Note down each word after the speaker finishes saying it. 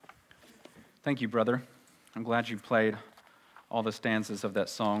Thank you, brother. I'm glad you played all the stanzas of that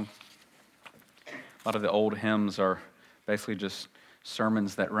song. A lot of the old hymns are basically just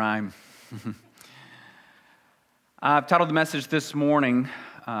sermons that rhyme. I've titled the message this morning,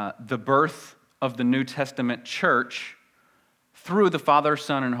 The Birth of the New Testament Church Through the Father,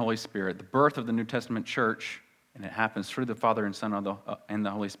 Son, and Holy Spirit. The birth of the New Testament Church, and it happens through the Father and Son and the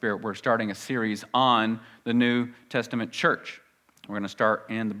Holy Spirit. We're starting a series on the New Testament Church. We're going to start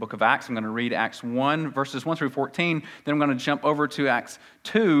in the book of Acts. I'm going to read Acts 1, verses 1 through 14. Then I'm going to jump over to Acts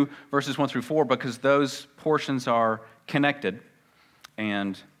 2, verses 1 through 4, because those portions are connected.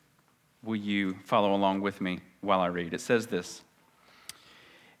 And will you follow along with me while I read? It says this: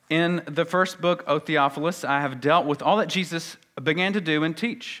 In the first book, O Theophilus, I have dealt with all that Jesus began to do and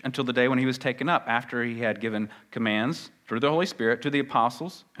teach until the day when he was taken up, after he had given commands through the Holy Spirit to the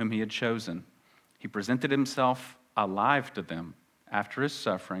apostles whom he had chosen. He presented himself alive to them after his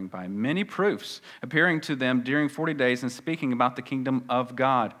suffering by many proofs, appearing to them during 40 days and speaking about the kingdom of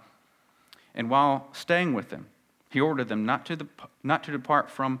God. And while staying with them, he ordered them not to depart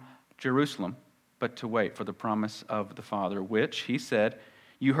from Jerusalem, but to wait for the promise of the Father, which, he said,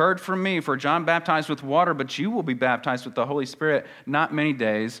 you heard from me, for John baptized with water, but you will be baptized with the Holy Spirit not many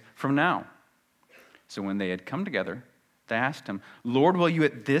days from now. So when they had come together, they asked him, Lord, will you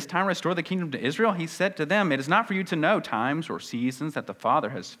at this time restore the kingdom to Israel? He said to them, it is not for you to know times or seasons that the Father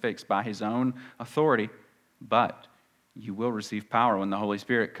has fixed by his own authority, but you will receive power when the Holy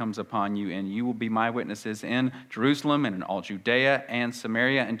Spirit comes upon you, and you will be my witnesses in Jerusalem and in all Judea and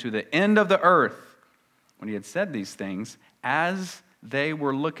Samaria and to the end of the earth. When he had said these things, as they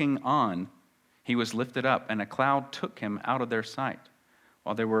were looking on, he was lifted up, and a cloud took him out of their sight.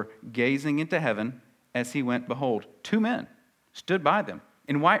 While they were gazing into heaven, as he went, behold, two men stood by them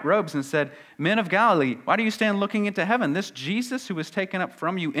in white robes and said, Men of Galilee, why do you stand looking into heaven? This Jesus who was taken up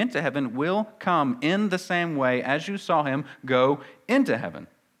from you into heaven will come in the same way as you saw him go into heaven.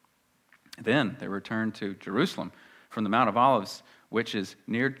 Then they returned to Jerusalem from the Mount of Olives, which is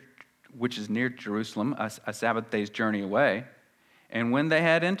near Jerusalem, a Sabbath day's journey away. And when they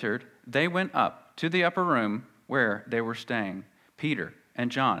had entered, they went up to the upper room where they were staying, Peter and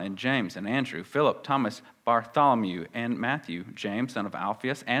John and James and Andrew, Philip, Thomas, Bartholomew, and Matthew, James, son of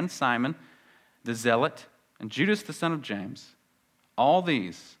Alphaeus, and Simon, the Zealot, and Judas, the son of James. All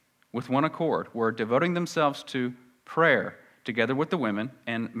these, with one accord, were devoting themselves to prayer, together with the women,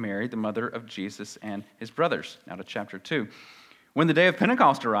 and Mary, the mother of Jesus, and his brothers. Now to chapter 2. When the day of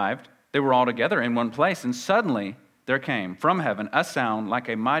Pentecost arrived, they were all together in one place, and suddenly there came from heaven a sound like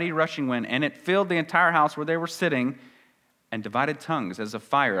a mighty rushing wind, and it filled the entire house where they were sitting, and divided tongues as of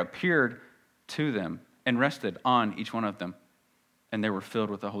fire appeared to them and rested on each one of them. And they were filled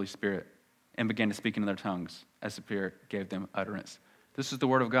with the Holy Spirit and began to speak in their tongues as the Spirit gave them utterance. This is the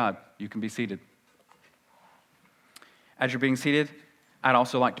word of God. You can be seated. As you're being seated, I'd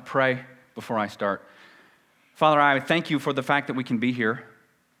also like to pray before I start. Father, I thank you for the fact that we can be here.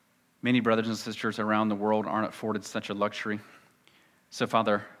 Many brothers and sisters around the world aren't afforded such a luxury. So,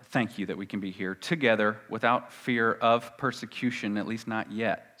 Father, thank you that we can be here together without fear of persecution, at least not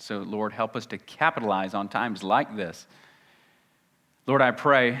yet. So, Lord, help us to capitalize on times like this. Lord, I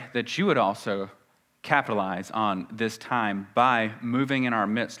pray that you would also capitalize on this time by moving in our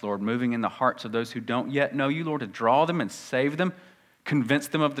midst, Lord, moving in the hearts of those who don't yet know you, Lord, to draw them and save them, convince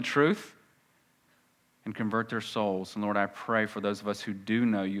them of the truth, and convert their souls. And Lord, I pray for those of us who do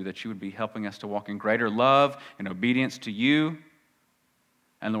know you that you would be helping us to walk in greater love and obedience to you.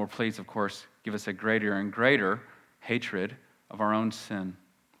 And Lord, please, of course, give us a greater and greater hatred of our own sin,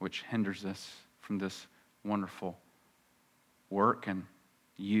 which hinders us from this wonderful work and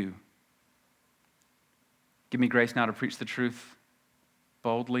you. Give me grace now to preach the truth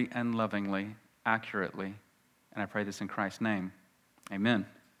boldly and lovingly, accurately. And I pray this in Christ's name. Amen.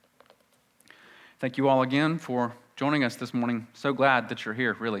 Thank you all again for joining us this morning. So glad that you're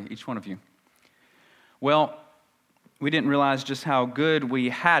here, really, each one of you. Well, we didn't realize just how good we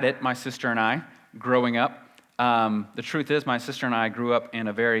had it, my sister and I, growing up. The truth is, my sister and I grew up in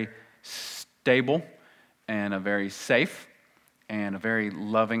a very stable and a very safe and a very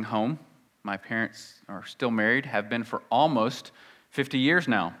loving home. My parents are still married, have been for almost 50 years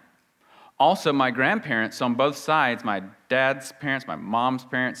now. Also, my grandparents on both sides, my dad's parents, my mom's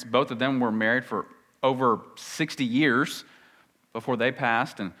parents, both of them were married for over 60 years before they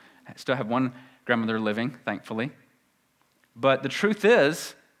passed, and still have one grandmother living, thankfully. But the truth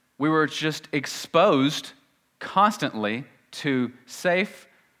is, we were just exposed constantly to safe,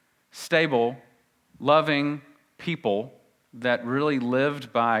 stable, loving people that really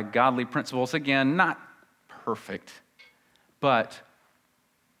lived by godly principles. Again, not perfect, but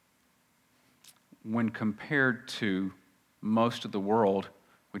when compared to most of the world,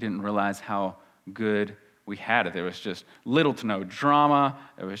 we didn't realize how good we had it. There was just little to no drama.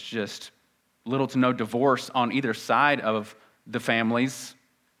 There was just little to no divorce on either side of the families.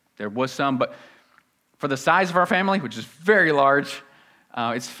 There was some, but for the size of our family, which is very large,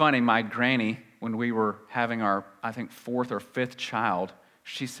 it's funny, my granny, when we were having our, I think, 4th or 5th child,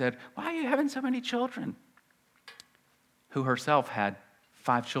 she said, "Why are you having so many children?" Who herself had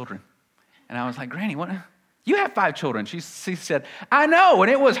 5 children. And I was like, "Granny, what? You have 5 children." She said, "I know,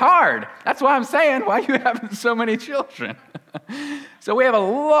 and it was hard. That's why I'm saying, why are you having so many children?" So we have a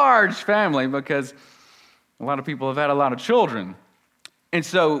large family because a lot of people have had a lot of children. And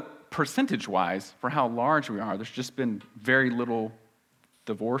so percentage-wise, for how large we are, there's just been very little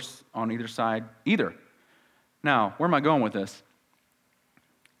divorce on either side either. Now, where am I going with this?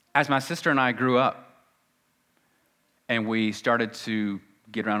 As my sister and I grew up and we started to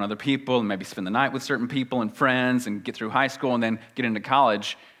get around other people and maybe spend the night with certain people and friends and get through high school and then get into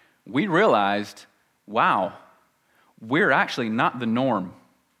college, we realized, wow, we're actually not the norm.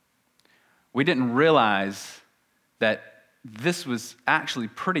 We didn't realize that this was actually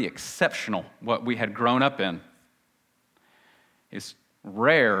pretty exceptional, what we had grown up in. It's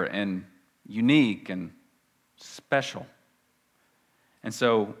rare and unique and special. And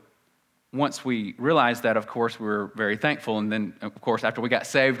so once we realized that, of course, we were very thankful. And then, of course, after we got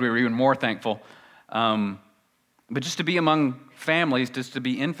saved, we were even more thankful. But just to be among families, just to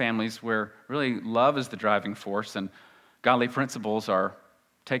be in families where really love is the driving force and godly principles are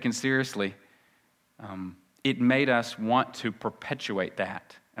taken seriously, it made us want to perpetuate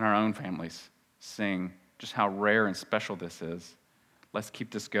that in our own families, seeing just how rare and special this is. Let's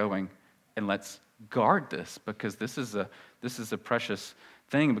keep this going, and let's guard this, because this is a precious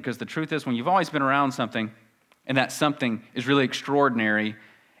thing. Because the truth is, when you've always been around something, and that something is really extraordinary,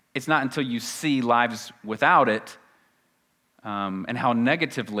 it's not until you see lives without it, and how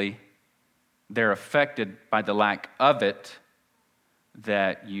negatively they're affected by the lack of it,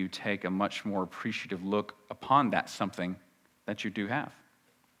 that you take a much more appreciative look upon that something that you do have.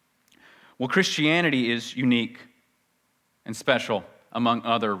 Well, Christianity is unique and special among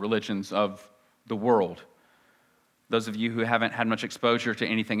other religions of the world. Those of you who haven't had much exposure to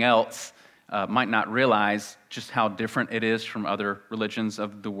anything else might not realize just how different it is from other religions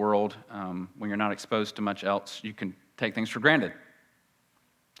of the world. When you're not exposed to much else, you can take things for granted,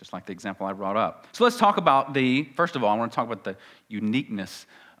 just like the example I brought up. So let's talk about first of all, I want to talk about the uniqueness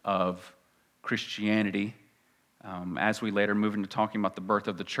of Christianity as we later move into talking about the birth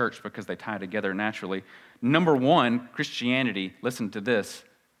of the church, because they tie together naturally. Number one, Christianity, listen to this.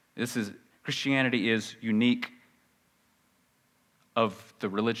 Christianity is unique of the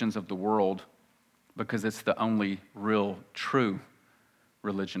religions of the world because it's the only real, true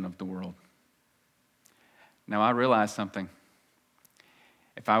religion of the world. Now, I realize something.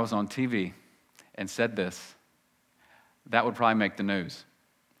 If I was on TV and said this, that would probably make the news.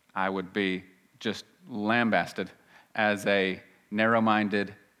 I would be just lambasted as a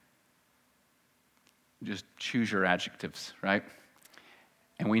narrow-minded, just choose your adjectives, right?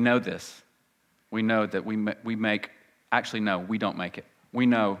 And we know this. We know that we don't make it. We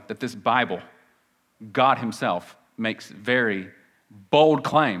know that this Bible, God himself, makes very bold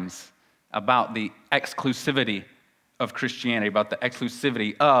claims about the exclusivity of Christianity, about the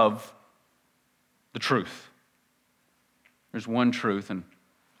exclusivity of the truth. There's one truth, and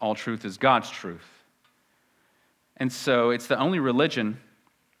all truth is God's truth. And so it's the only religion,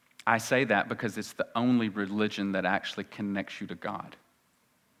 I say that because it's the only religion that actually connects you to God.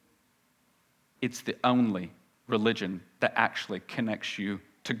 It's the only religion that actually connects you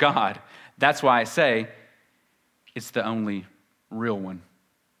to God. That's why I say it's the only real one.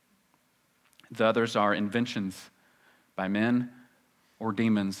 The others are inventions by men or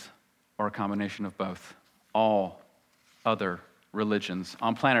demons or a combination of both. All other religions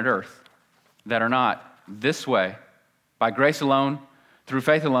on planet Earth that are not this way, by grace alone, through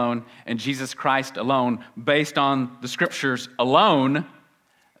faith alone, and Jesus Christ alone, based on the scriptures alone,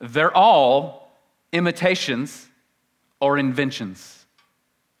 they're all imitations or inventions.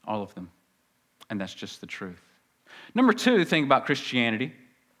 All of them. And that's just the truth. Number two, the thing about Christianity,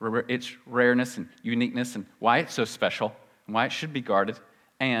 its rareness and uniqueness and why it's so special and why it should be guarded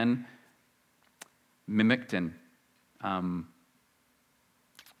and mimicked and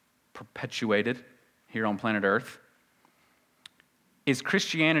perpetuated here on planet Earth, is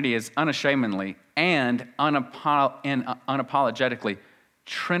Christianity is unashamedly and unapologetically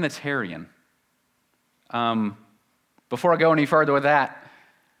Trinitarian. Before I go any further with that,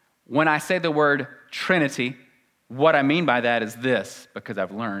 when I say the word Trinity, what I mean by that is this, because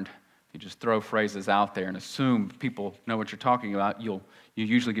I've learned you just throw phrases out there and assume people know what you're talking about, you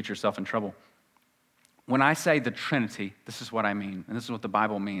usually get yourself in trouble. When I say the Trinity, this is what I mean, and this is what the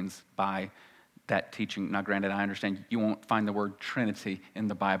Bible means by that teaching. Now, granted, I understand you won't find the word Trinity in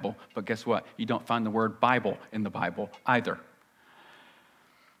the Bible, but guess what? You don't find the word Bible in the Bible either.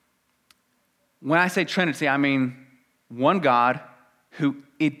 When I say Trinity, I mean one God who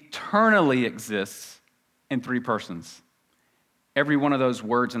eternally exists in three persons. Every one of those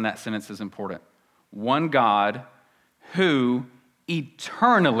words in that sentence is important. One God who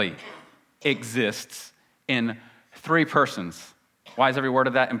eternally exists in three persons. Why is every word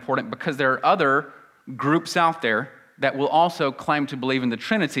of that important? Because there are other groups out there that will also claim to believe in the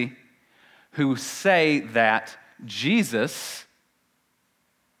Trinity who say that Jesus,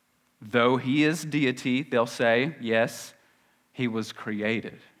 though he is deity, they'll say, yes, he was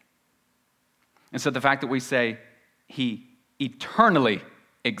created. And so the fact that we say he eternally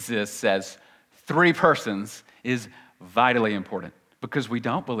exists as three persons is vitally important because we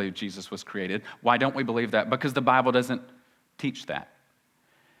don't believe Jesus was created. Why don't we believe that? Because the Bible doesn't teach that.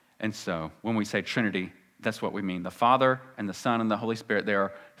 And so when we say Trinity, that's what we mean. The Father and the Son and the Holy Spirit, they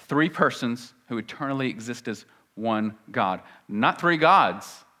are three persons who eternally exist as one God. Not three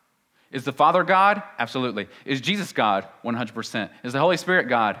gods. Is the Father God? Absolutely. Is Jesus God? 100%. Is the Holy Spirit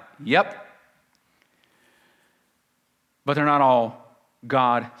God? Yep. But they're not all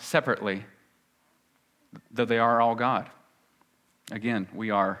God separately, though they are all God. Again, we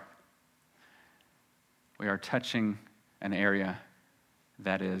are touching an area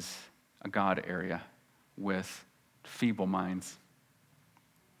that is a God area with feeble minds.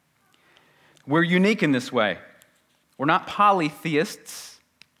 We're unique in this way. We're not polytheists.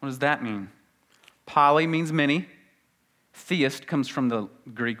 What does that mean? Poly means many. Theist comes from the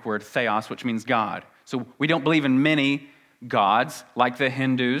Greek word theos, which means God. So we don't believe in many gods like the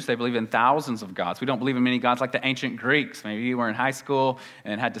Hindus. They believe in thousands of gods. We don't believe in many gods like the ancient Greeks. Maybe you were in high school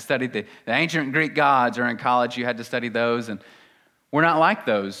and had to study the ancient Greek gods, or in college you had to study those. And we're not like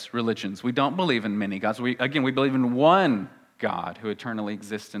those religions. We don't believe in many gods. We believe in one God who eternally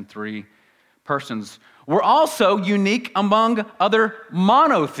exists in three persons. We're also unique among other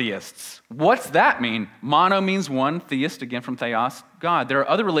monotheists. What's that mean? Mono means one, theist, again from theos, God. There are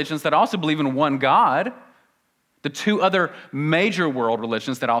other religions that also believe in one God. The two other major world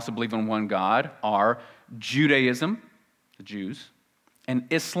religions that also believe in one God are Judaism, the Jews, and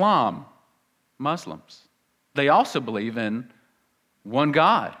Islam, Muslims. They also believe in one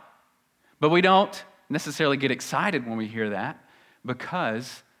God. But we don't necessarily get excited when we hear that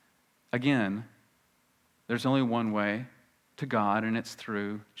because, again, there's only one way to God, and it's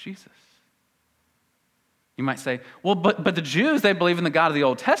through Jesus. You might say, well, but the Jews, they believe in the God of the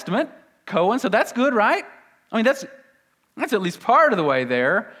Old Testament, Cohen, so that's good, right? I mean, that's at least part of the way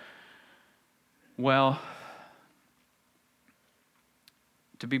there. Well,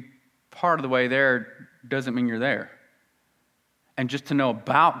 to be part of the way there doesn't mean you're there. And just to know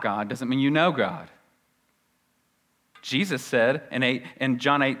about God doesn't mean you know God. Jesus said in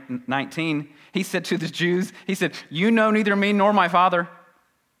John 8:19, he said to the Jews, he said, you know neither me nor my Father.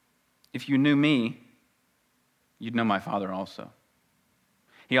 If you knew me, you'd know my Father also.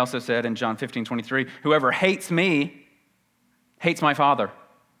 He also said in John 15:23, whoever hates me hates my Father.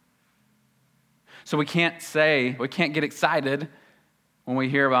 So we can't get excited when we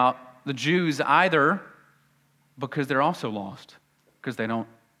hear about the Jews either, because they're also lost, because they don't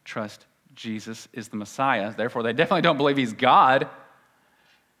trust Jesus is the Messiah. Therefore, they definitely don't believe he's God.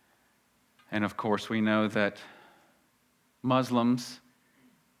 And of course, we know that Muslims,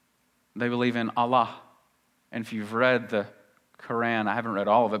 they believe in Allah. And if you've read the Quran, I haven't read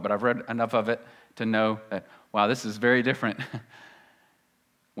all of it, but I've read enough of it to know that, wow, this is very different.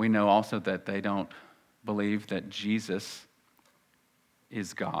 We know also that they don't believe that Jesus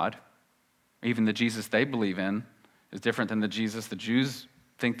is God. Even the Jesus they believe in is different than the Jesus the Jews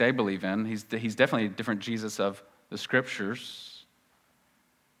think they believe in. He's definitely a different Jesus of the Scriptures.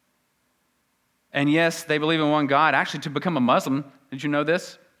 And yes, they believe in one God. Actually, to become a Muslim, did you know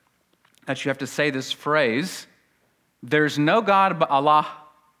this? That you have to say this phrase, there's no God but Allah,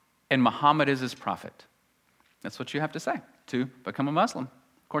 and Muhammad is his prophet. That's what you have to say to become a Muslim.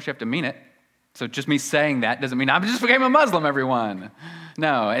 Of course, you have to mean it. So just me saying that doesn't mean I just became a Muslim, everyone.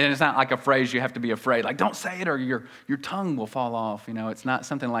 No, and it's not like a phrase you have to be afraid. Like, don't say it or your tongue will fall off. You know, it's not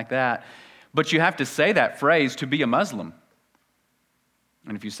something like that. But you have to say that phrase to be a Muslim.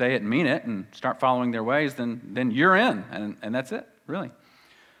 And if you say it and mean it and start following their ways, then you're in. And that's it, really.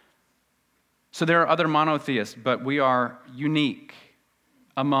 So there are other monotheists, but we are unique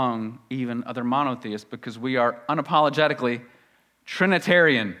among even other monotheists because we are unapologetically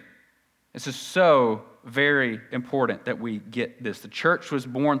Trinitarian. This is so very important that we get this. The church was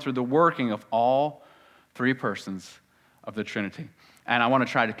born through the working of all three persons of the Trinity. And I want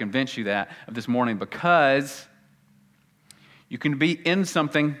to try to convince you that of this morning, because you can be in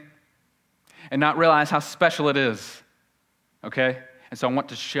something and not realize how special it is, okay? And so I want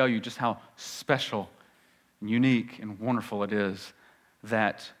to show you just how special and unique and wonderful it is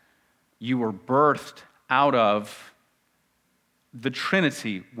that you were birthed out of the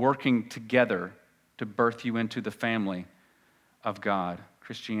Trinity working together to birth you into the family of God.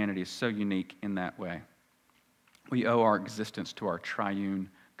 Christianity is so unique in that way. We owe our existence to our triune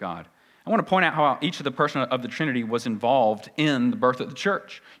God. I want to point out how each of the persons of the Trinity was involved in the birth of the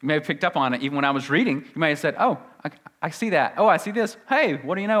church. You may have picked up on it even when I was reading. You may have said, oh, I see that. Oh, I see this. Hey,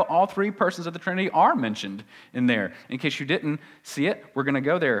 what do you know? All three persons of the Trinity are mentioned in there. In case you didn't see it, we're going to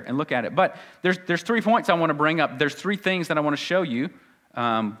go there and look at it. But there's 3 points I want to bring up. There's 3 things that I want to show you,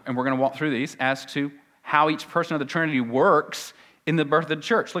 and we're going to walk through these as to how each person of the Trinity works in the birth of the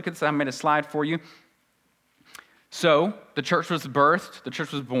church. Look at this. I made a slide for you. So the church was birthed, the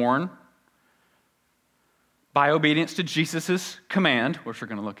church was born by obedience to Jesus' command, which we're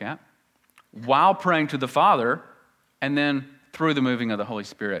going to look at, while praying to the Father, and then through the moving of the Holy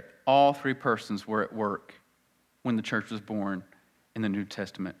Spirit. All 3 persons were at work when the church was born in the New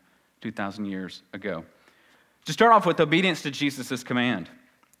Testament 2,000 years ago. To start off with obedience to Jesus' command,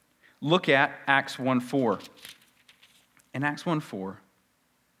 look at Acts 1:4. In Acts 1:4,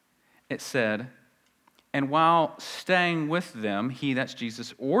 it said, "And while staying with them, he," that's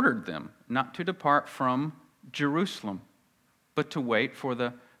Jesus, "ordered them not to depart from Jerusalem, but to wait for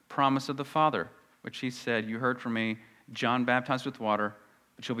the promise of the Father, which he said, 'You heard from me, John baptized with water,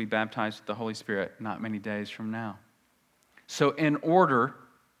 but you'll be baptized with the Holy Spirit not many days from now.'" So in order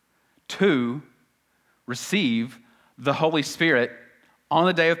to receive the Holy Spirit on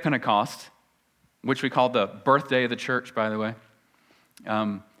the day of Pentecost, which we call the birthday of the church, by the way,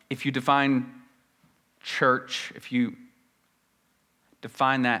 if you define church, if you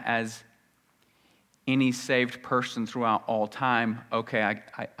define that as any saved person throughout all time, okay,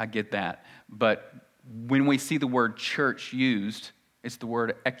 I get that. But when we see the word church used, it's the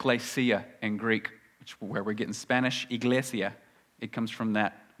word ekklesia in Greek, which is where we're getting Spanish, iglesia. It comes from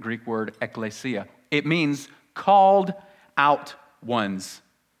that Greek word ekklesia. It means called out ones.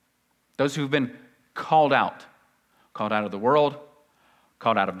 Those who've been called out of the world,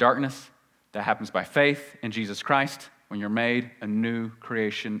 called out of darkness. That happens by faith in Jesus Christ when you're made a new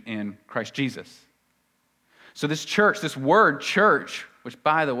creation in Christ Jesus. So this church, this word church, which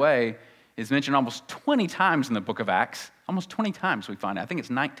by the way is mentioned almost 20 times in the book of Acts, almost 20 times we find it. I think it's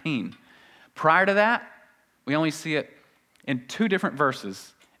 19. Prior to that, we only see it in 2 different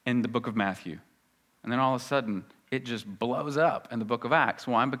verses in the book of Matthew. And then all of a sudden, it just blows up in the book of Acts.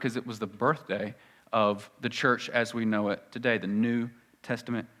 Why? Because it was the birthday of the church as we know it today, the New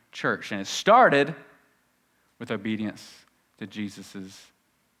Testament church. And it started with obedience to Jesus'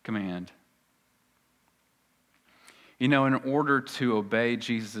 command. You know, in order to obey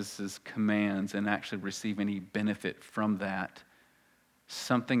Jesus' commands and actually receive any benefit from that,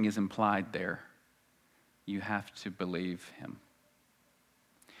 something is implied there. You have to believe him.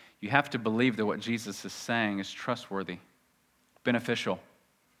 You have to believe that what Jesus is saying is trustworthy, beneficial,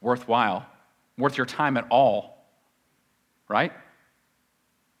 worthwhile, worth your time at all, right?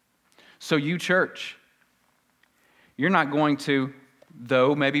 So you, church, you're not going to,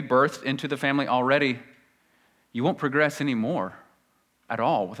 though maybe birthed into the family already, you won't progress anymore at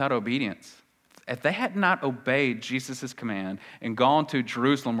all without obedience. If they had not obeyed Jesus' command and gone to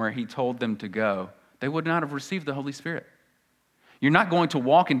Jerusalem where he told them to go, they would not have received the Holy Spirit. You're not going to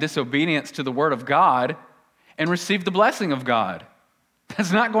walk in disobedience to the word of God and receive the blessing of God.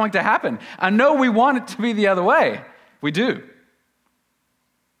 That's not going to happen. I know we want it to be the other way. We do.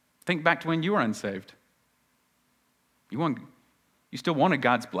 Think back to when you were unsaved. You still wanted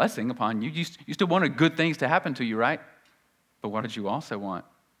God's blessing upon you. You still wanted good things to happen to you, right? But what did you also want?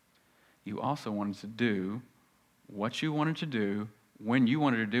 You also wanted to do what you wanted to do, when you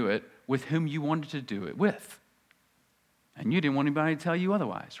wanted to do it, with whom you wanted to do it with. And you didn't want anybody to tell you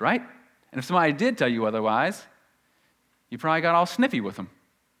otherwise, right? And if somebody did tell you otherwise, you probably got all snippy with them,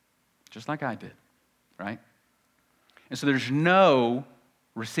 just like I did, right? And so there's no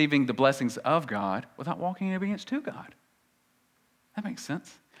receiving the blessings of God without walking in obedience to God. That makes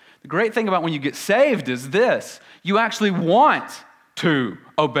sense. The great thing about when you get saved is this: you actually want to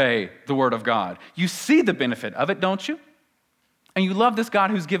obey the word of God. You see the benefit of it, don't you? And you love this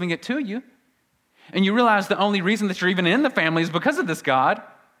God who's giving it to you. And you realize the only reason that you're even in the family is because of this God,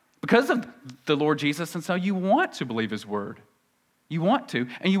 because of the Lord Jesus. And so you want to believe his word. You want to,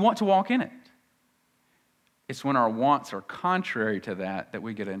 and you want to walk in it. It's when our wants are contrary to that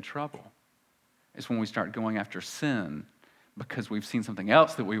we get in trouble. It's when we start going after sin because we've seen something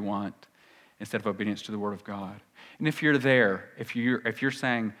else that we want instead of obedience to the Word of God. And if you're there, if you're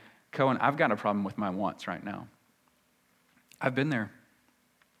saying, Cohen, I've got a problem with my wants right now. I've been there.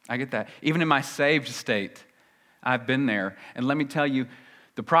 I get that. Even in my saved state, I've been there. And let me tell you,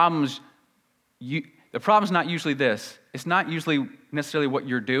 the problem's not usually this. It's not usually necessarily what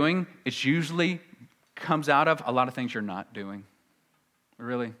you're doing. It's usually comes out of a lot of things you're not doing.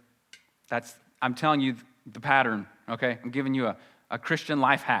 Really. I'm telling you the pattern, okay? I'm giving you a Christian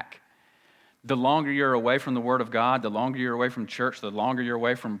life hack. The longer you're away from the Word of God, the longer you're away from church, the longer you're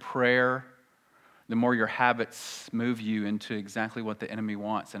away from prayer, the more your habits move you into exactly what the enemy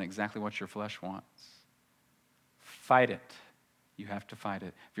wants and exactly what your flesh wants. Fight it. You have to fight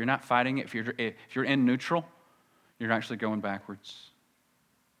it. If you're not fighting it, if you're in neutral, you're actually going backwards.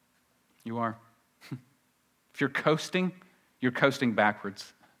 You are. If you're coasting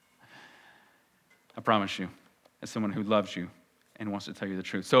backwards. I promise you, as someone who loves you and wants to tell you the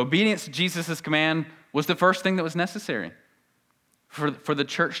truth. So obedience to Jesus' command was the first thing that was necessary for the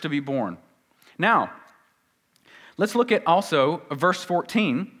church to be born. Now, let's look at also verse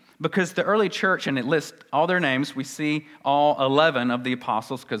 14, because the early church, and it lists all their names, we see all 11 of the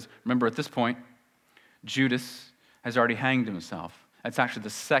apostles, because remember at this point, Judas has already hanged himself. That's actually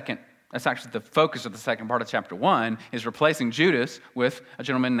the focus of the second part of chapter 1, is replacing Judas with a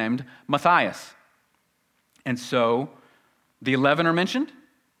gentleman named Matthias. And so the 11 are mentioned.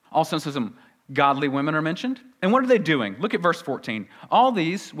 Also some godly women are mentioned. And what are they doing? Look at verse 14. All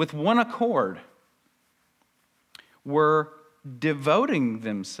these, with one accord, were devoting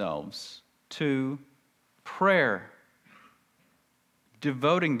themselves to prayer.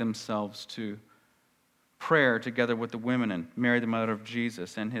 Devoting themselves to prayer together with the women and Mary, the mother of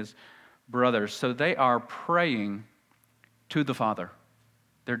Jesus, and his brothers. So they are praying to the Father.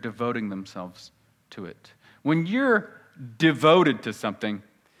 They're devoting themselves to it. When you're devoted to something,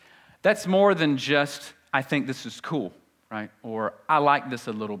 that's more than just, I think this is cool, right? Or I like this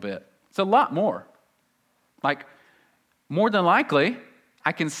a little bit. It's a lot more. Like, more than likely,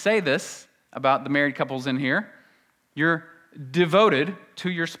 I can say this about the married couples in here. You're devoted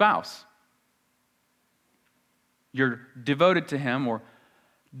to your spouse. You're devoted to him or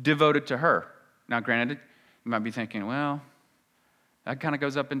devoted to her. Now, granted, you might be thinking, well, that kind of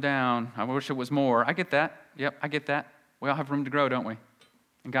goes up and down. I wish it was more. I get that. Yep, I get that. We all have room to grow, don't we?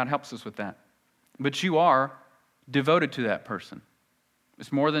 And God helps us with that. But you are devoted to that person.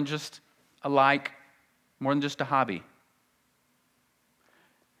 It's more than just a like, more than just a hobby.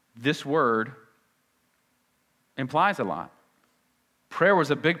 This word implies a lot. Prayer was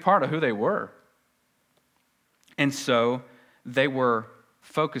a big part of who they were. And so they were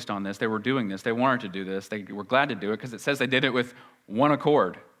focused on this. They were doing this. They wanted to do this. They were glad to do it because it says they did it with one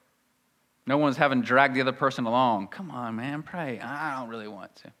accord. No one's having to drag the other person along. Come on, man, pray. I don't really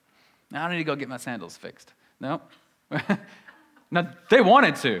want to. Now I need to go get my sandals fixed. No. No, they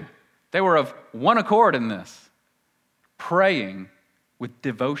wanted to. They were of one accord in this, praying with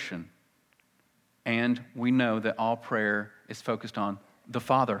devotion. And we know that all prayer is focused on the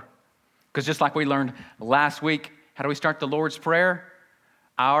Father. Because just like we learned last week, how do we start the Lord's Prayer?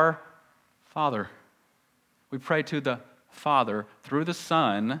 Our Father. We pray to the Father through the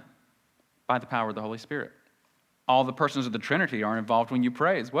Son by the power of the Holy Spirit. All the persons of the Trinity are involved when you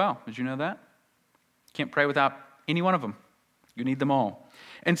pray as well. Did you know that? You can't pray without any one of them. You need them all.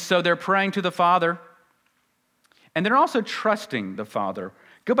 And so they're praying to the Father, and they're also trusting the Father.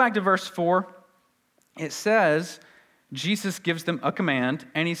 Go back to verse 4. It says, Jesus gives them a command,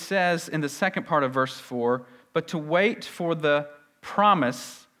 and he says in the second part of verse 4, but to wait for the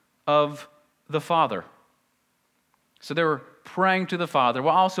promise of the Father. So they were praying to the Father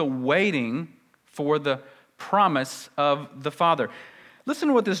while also waiting for the promise of the Father. Listen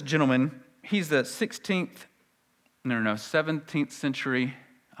to what this gentleman, he's the 17th century.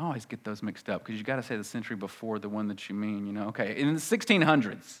 I always get those mixed up because you got to say the century before the one that you mean, you know. Okay, in the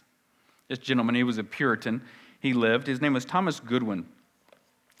 1600s, this gentleman, he was a Puritan. He lived. His name was Thomas Goodwin.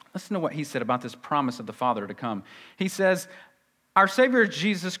 Listen to what he said about this promise of the Father to come. He says, our Savior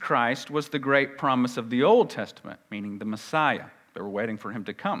Jesus Christ was the great promise of the Old Testament, meaning the Messiah. They were waiting for him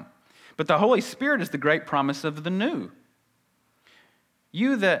to come. But the Holy Spirit is the great promise of the New.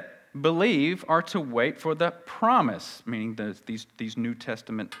 You that believe are to wait for the promise, meaning these New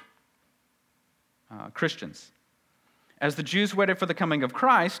Testament Christians. As the Jews waited for the coming of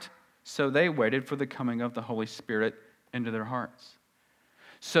Christ, so they waited for the coming of the Holy Spirit into their hearts.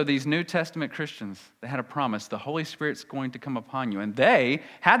 So these New Testament Christians, they had a promise. The Holy Spirit's going to come upon you. And they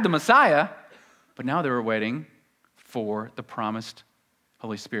had the Messiah, but now they were waiting for the promised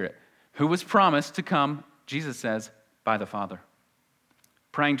Holy Spirit, who was promised to come, Jesus says, by the Father.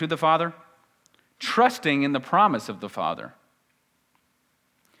 Praying to the Father, trusting in the promise of the Father.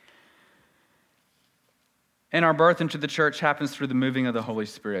 And our birth into the church happens through the moving of the Holy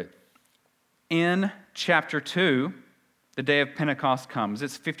Spirit. In chapter 2, the day of Pentecost comes.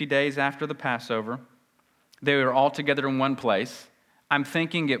 It's 50 days after the Passover. They were all together in one place. I'm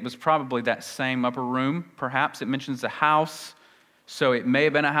thinking it was probably that same upper room, perhaps. It mentions a house, so it may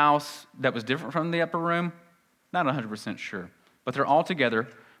have been a house that was different from the upper room. Not 100% sure. But they're all together,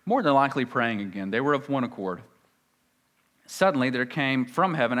 more than likely praying again. They were of one accord. Suddenly there came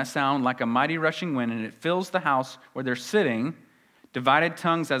from heaven a sound like a mighty rushing wind, and it fills the house where they're sitting. Divided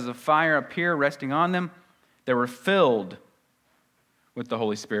tongues as of fire appear, resting on them. They were filled with the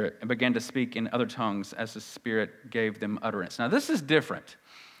Holy Spirit and began to speak in other tongues as the Spirit gave them utterance. Now, this is different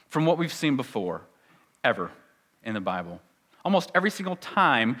from what we've seen before, ever, in the Bible. Almost every single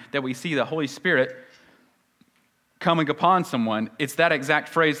time that we see the Holy Spirit coming upon someone, it's that exact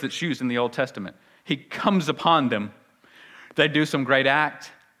phrase that's used in the Old Testament. He comes upon them. They do some great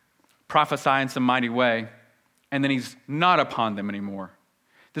act, prophesy in some mighty way, and then he's not upon them anymore.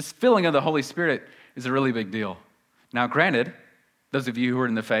 This filling of the Holy Spirit is a really big deal. Now, granted, those of you who are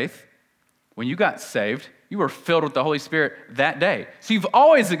in the faith, when you got saved, you were filled with the Holy Spirit that day. So you've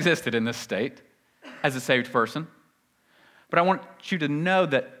always existed in this state as a saved person. But I want you to know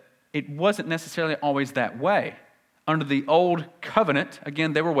that it wasn't necessarily always that way. Under the old covenant,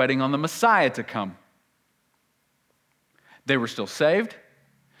 again, they were waiting on the Messiah to come. They were still saved,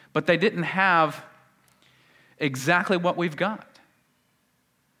 but they didn't have exactly what we've got.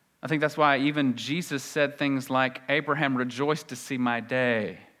 I think that's why even Jesus said things like, Abraham rejoiced to see my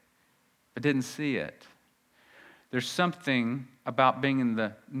day, but didn't see it. There's something about being in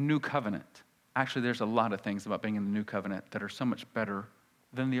the new covenant. Actually, there's a lot of things about being in the new covenant that are so much better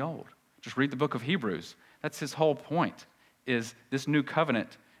than the old. Just read the book of Hebrews. That's his whole point, is this new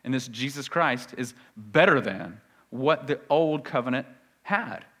covenant and this Jesus Christ is better than what the old covenant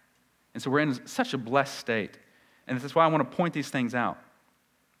had. And so we're in such a blessed state. And that's why I want to point these things out.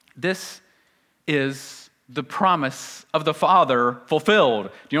 This is the promise of the Father fulfilled.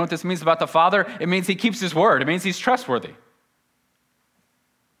 Do you know what this means about the Father? It means he keeps his word. It means he's trustworthy.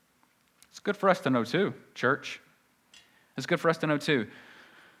 It's good for us to know too, church. It's good for us to know too.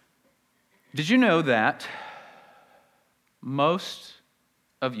 Did you know that most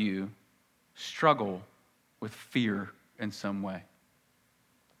of you struggle with fear in some way?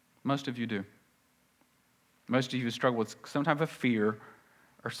 Most of you do. Most of you struggle with some type of fear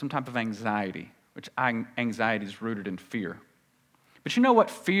or some type of anxiety, which anxiety is rooted in fear. But you know what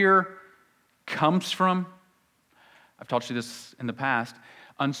fear comes from? I've taught you this in the past.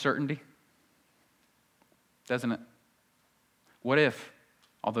 Uncertainty. Doesn't it? What if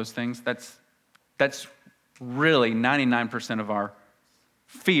all those things? That's really 99% of our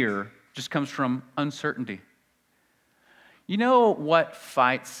fear just comes from uncertainty. You know what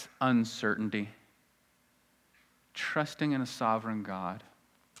fights uncertainty? Trusting in a sovereign God.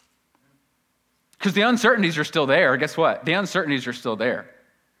 Because the uncertainties are still there. Guess what? The uncertainties are still there.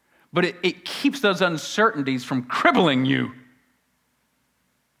 But it keeps those uncertainties from crippling you.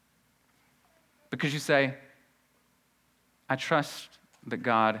 Because you say, I trust that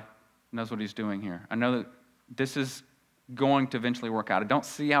God knows what he's doing here. I know that this is going to eventually work out. I don't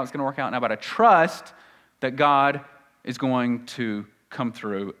see how it's going to work out now, but I trust that God is going to come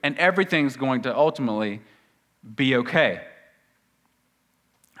through and everything's going to ultimately be okay.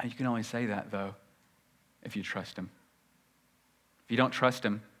 You can only say that, though, if you trust him. If you don't trust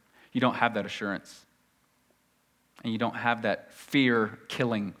him, you don't have that assurance. And you don't have that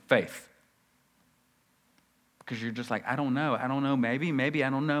fear-killing faith. Because you're just like, I don't know, maybe, I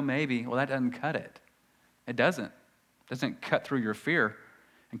don't know, maybe. Well, that doesn't cut it. It doesn't. It doesn't cut through your fear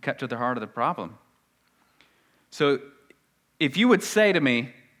and cut to the heart of the problem. So if you would say to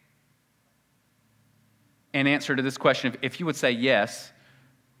me, in answer to this question, if you would say yes,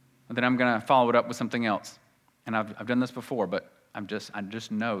 then I'm going to follow it up with something else. And I've done this before, but I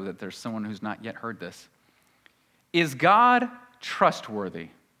just know that there's someone who's not yet heard this. Is God trustworthy?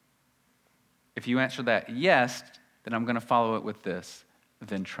 If you answer that yes, then I'm going to follow it with this,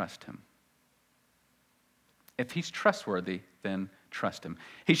 then trust him. If he's trustworthy, then trust him.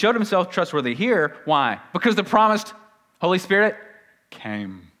 He showed himself trustworthy here. Why? Because the promised Holy Spirit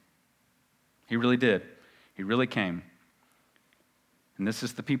came. He really did. He really came. And this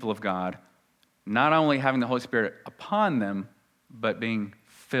is the people of God, not only having the Holy Spirit upon them, but being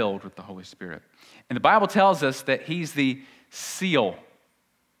filled with the Holy Spirit. And the Bible tells us that he's the seal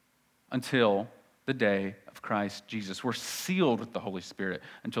until the day of Christ Jesus. We're sealed with the Holy Spirit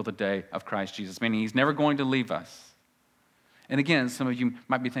until the day of Christ Jesus, meaning he's never going to leave us. And again, some of you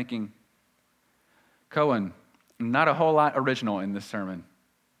might be thinking, Cohen, not a whole lot original in this sermon.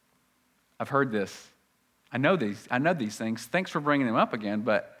 I've heard this. I know these things. Thanks for bringing them up again,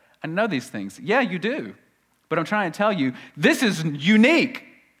 but I know these things. Yeah, you do. But I'm trying to tell you, this is unique.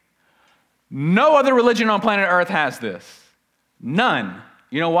 No other religion on planet Earth has this. None.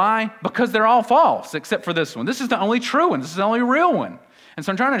 You know why? Because they're all false, except for this one. This is the only true one. This is the only real one. And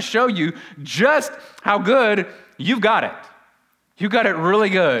so I'm trying to show you just how good you've got it. You've got it really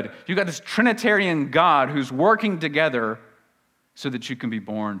good. You've got this Trinitarian God who's working together so that you can be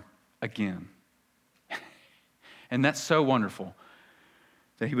born again. And that's so wonderful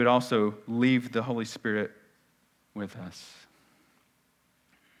that he would also leave the Holy Spirit with us.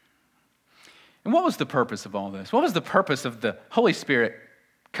 And what was the purpose of all this? What was the purpose of the Holy Spirit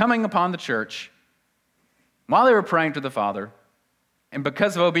coming upon the church while they were praying to the Father, and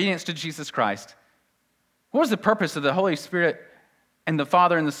because of obedience to Jesus Christ? What was the purpose of the Holy Spirit and the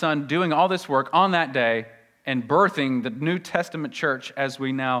Father and the Son doing all this work on that day and birthing the New Testament church as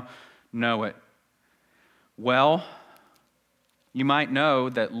we now know it? Well, you might know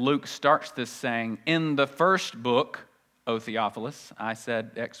that Luke starts this saying, in the first book, O Theophilus, I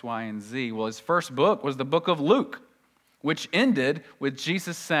said X, Y, and Z. Well, his first book was the book of Luke, which ended with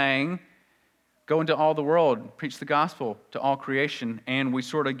Jesus saying, go into all the world, preach the gospel to all creation, and we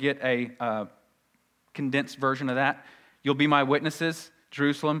sort of get a condensed version of that. You'll be my witnesses,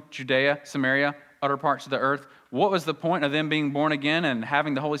 Jerusalem, Judea, Samaria, utter parts of the earth. What was the point of them being born again and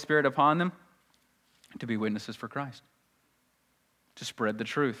having the Holy Spirit upon them? To be witnesses for Christ, to spread the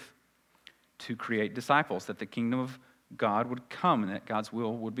truth, to create disciples, that the kingdom of God would come and that God's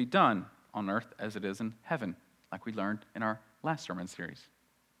will would be done on earth as it is in heaven, like we learned in our last sermon series.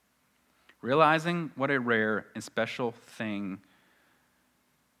 Realizing what a rare and special thing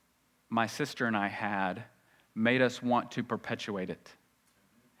my sister and I had made us want to perpetuate it.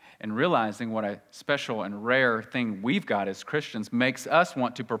 And realizing what a special and rare thing we've got as Christians makes us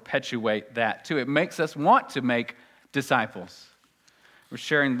want to perpetuate that too. It makes us want to make disciples. We're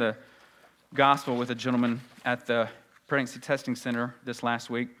sharing the gospel with a gentleman at the Pregnancy Testing Center this last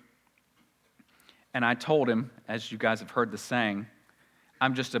week. And I told him, as you guys have heard the saying,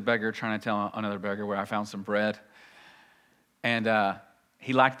 I'm just a beggar trying to tell another beggar where I found some bread. And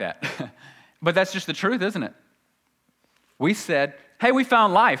he liked that. But that's just the truth, isn't it? We said, hey, we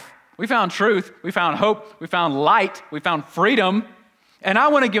found life. We found truth. We found hope. We found light. We found freedom. And I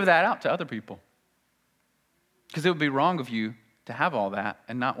want to give that out to other people. Because it would be wrong of you to have all that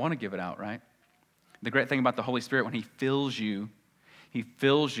and not want to give it out, right? The great thing about the Holy Spirit, when he fills you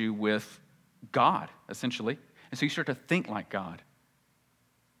with God, essentially. And so you start to think like God.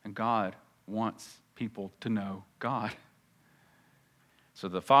 And God wants people to know God. So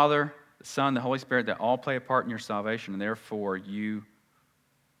the Father, the Son, the Holy Spirit, they all play a part in your salvation, and therefore you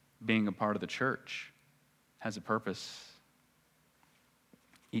being a part of the church has a purpose.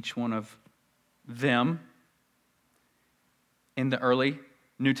 Each one of them in the early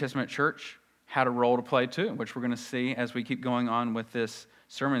New Testament church had a role to play too, which we're going to see as we keep going on with this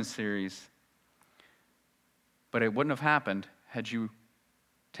sermon series. But it wouldn't have happened had you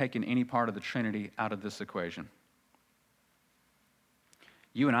taken any part of the Trinity out of this equation.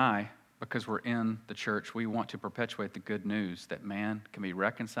 You and I, because we're in the church, we want to perpetuate the good news that man can be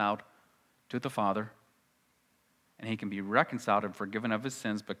reconciled to the Father, and he can be reconciled and forgiven of his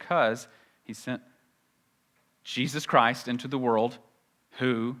sins because he sent Jesus Christ into the world,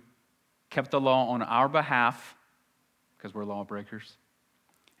 who kept the law on our behalf, because we're lawbreakers,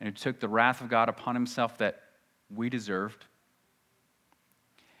 and who took the wrath of God upon himself that we deserved.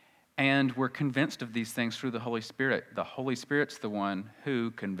 And we're convinced of these things through the Holy Spirit. The Holy Spirit's the one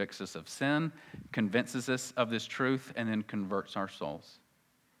who convicts us of sin, convinces us of this truth, and then converts our souls.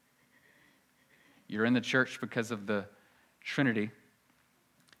 You're in the church because of the Trinity,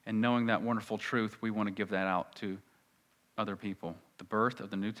 and knowing that wonderful truth, we want to give that out to other people. The birth of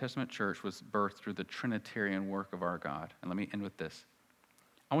the New Testament church was birthed through the Trinitarian work of our God. And let me end with this.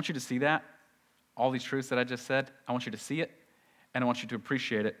 I want you to see that, all these truths that I just said. I want you to see it, and I want you to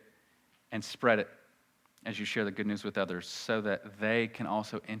appreciate it and spread it as you share the good news with others so that they can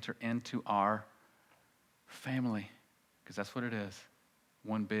also enter into our family, because that's what it is.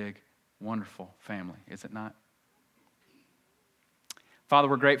 One big, wonderful family, is it not? Father,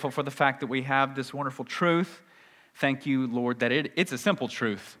 we're grateful for the fact that we have this wonderful truth. Thank you, Lord, that it's a simple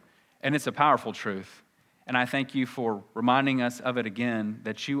truth, and it's a powerful truth. And I thank you for reminding us of it again,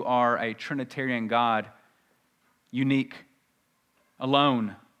 that you are a Trinitarian God, unique,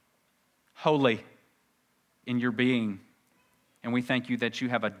 alone, holy in your being. And we thank you that you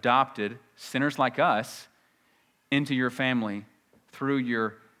have adopted sinners like us into your family through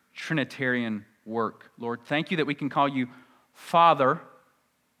your Trinitarian work. Lord, thank you that we can call you Father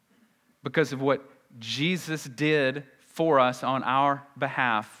because of what Jesus did for us on our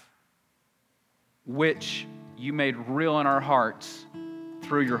behalf, which you made real in our hearts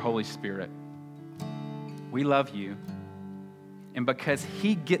through your Holy Spirit. We love you. And because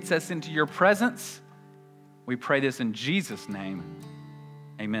he gets us into your presence, we pray this in Jesus' name.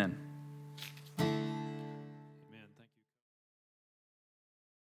 Amen.